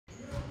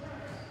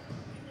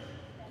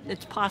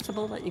it's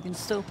possible that you can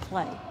still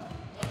play.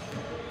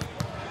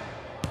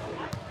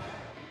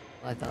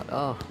 I thought,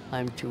 oh,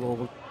 I'm too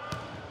old.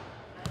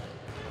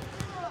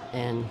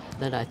 And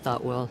then I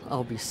thought, well,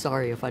 I'll be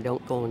sorry if I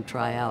don't go and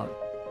try out.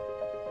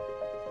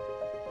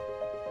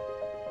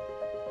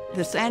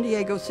 The San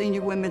Diego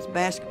Senior Women's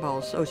Basketball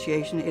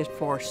Association is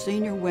for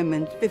senior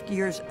women 50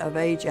 years of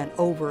age and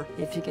over.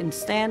 If you can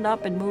stand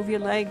up and move your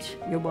legs,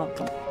 you're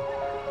welcome.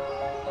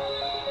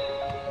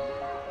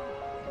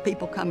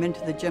 People come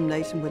into the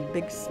gymnasium with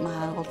big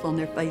smiles on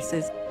their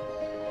faces.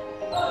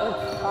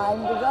 It's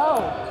time to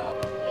go.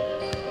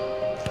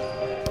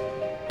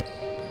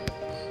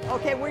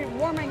 Okay, we're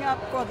warming up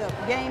for the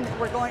game that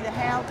we're going to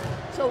have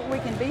so we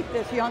can beat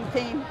this young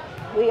team.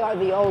 We are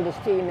the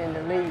oldest team in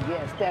the league,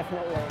 yes,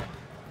 definitely.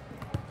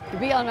 To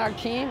be on our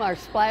team, our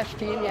splash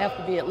team, you have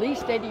to be at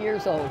least 80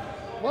 years old.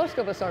 Most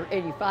of us are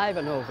 85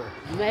 and over.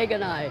 Meg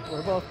and I,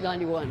 we're both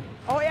 91.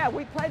 Oh yeah,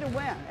 we play to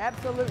win,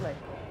 absolutely.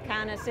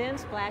 Count us in,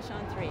 splash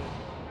on 3.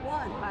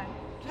 1,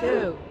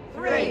 2,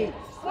 3,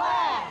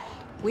 splash!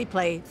 We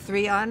play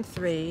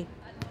 3-on-3,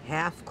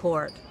 half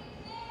court,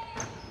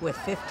 with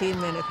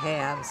 15-minute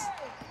halves.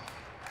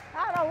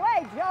 Out of the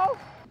way, Joe!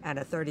 And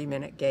a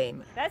 30-minute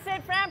game. That's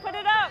it, Fran, put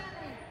it up.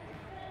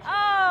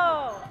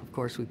 Oh! Of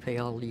course, we pay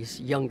all these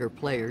younger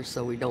players,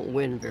 so we don't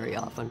win very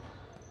often.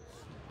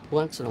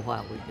 Once in a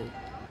while we do.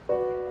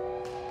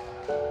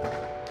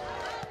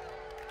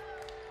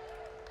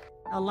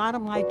 A lot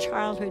of my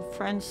childhood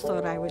friends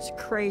thought I was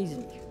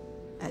crazy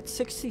at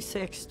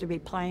 66 to be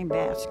playing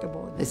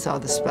basketball. They saw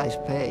the splash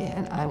pay,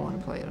 and I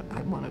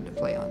wanted to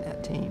play on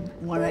that team.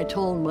 When I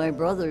told my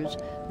brothers,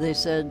 they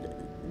said,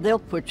 they'll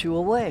put you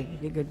away.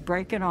 You could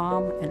break an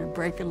arm and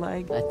break a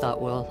leg. I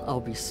thought, well, I'll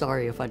be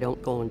sorry if I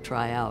don't go and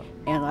try out.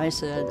 And I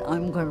said,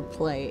 I'm going to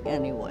play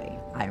anyway.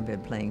 I've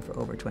been playing for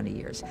over 20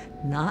 years,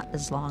 not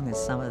as long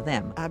as some of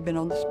them. I've been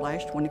on the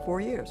splash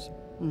 24 years.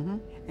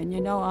 And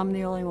you know, I'm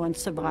the only one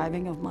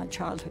surviving of my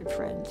childhood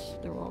friends.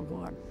 They're all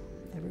gone,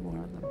 every one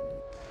of them.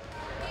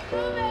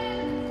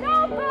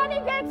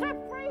 Nobody gets a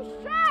free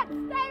shot!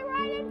 Stay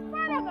right in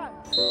front of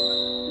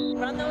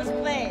them! Run those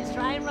plays.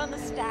 Try and run the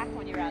stack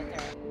when you're out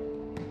there.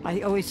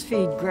 I always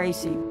feed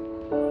Gracie.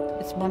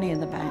 It's money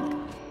in the bank.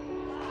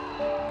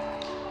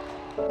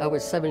 I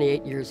was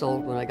 78 years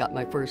old when I got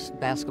my first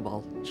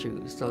basketball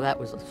shoes, so that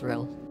was a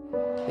thrill.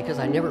 Because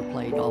I never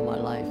played all my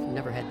life,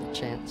 never had the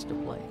chance to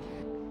play.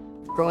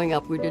 Growing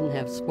up, we didn't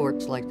have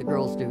sports like the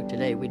girls do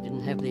today. We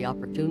didn't have the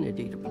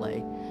opportunity to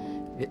play.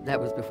 That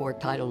was before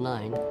Title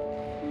IX.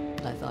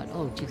 I thought,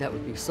 oh, gee, that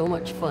would be so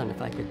much fun if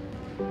I could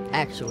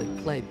actually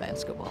play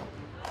basketball.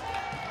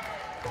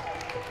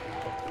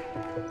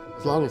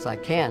 As long as I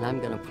can, I'm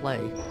going to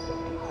play.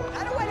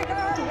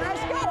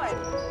 Nice going.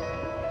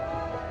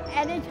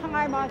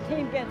 Anytime our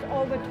team gets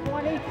over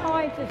 20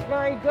 points, it's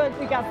very good.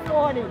 We got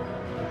 40.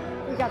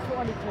 We got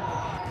 42.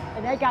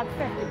 And they got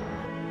 50.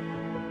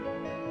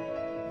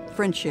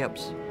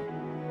 Friendships,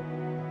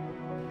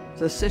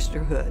 the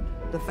sisterhood,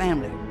 the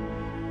family.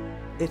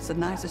 It's the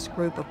nicest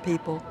group of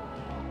people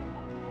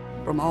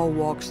from all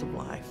walks of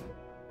life.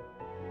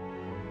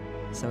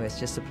 So it's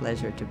just a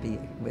pleasure to be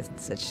with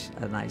such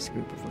a nice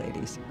group of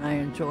ladies. I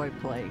enjoy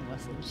playing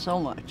with them so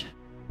much.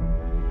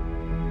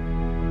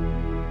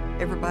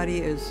 Everybody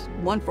is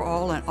one for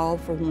all and all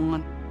for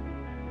one.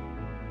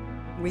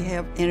 We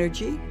have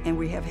energy and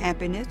we have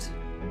happiness.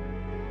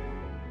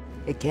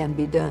 It can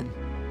be done,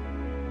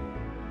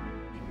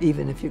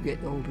 even if you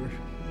get older.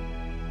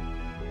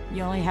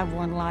 You only have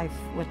one life.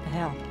 What the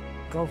hell?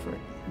 Go for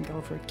it and go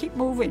for it. Keep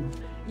moving.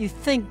 You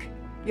think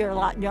you're a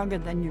lot younger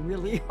than you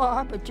really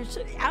are, but you're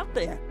sitting out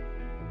there.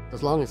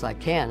 As long as I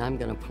can, I'm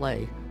going to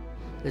play.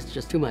 It's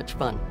just too much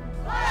fun.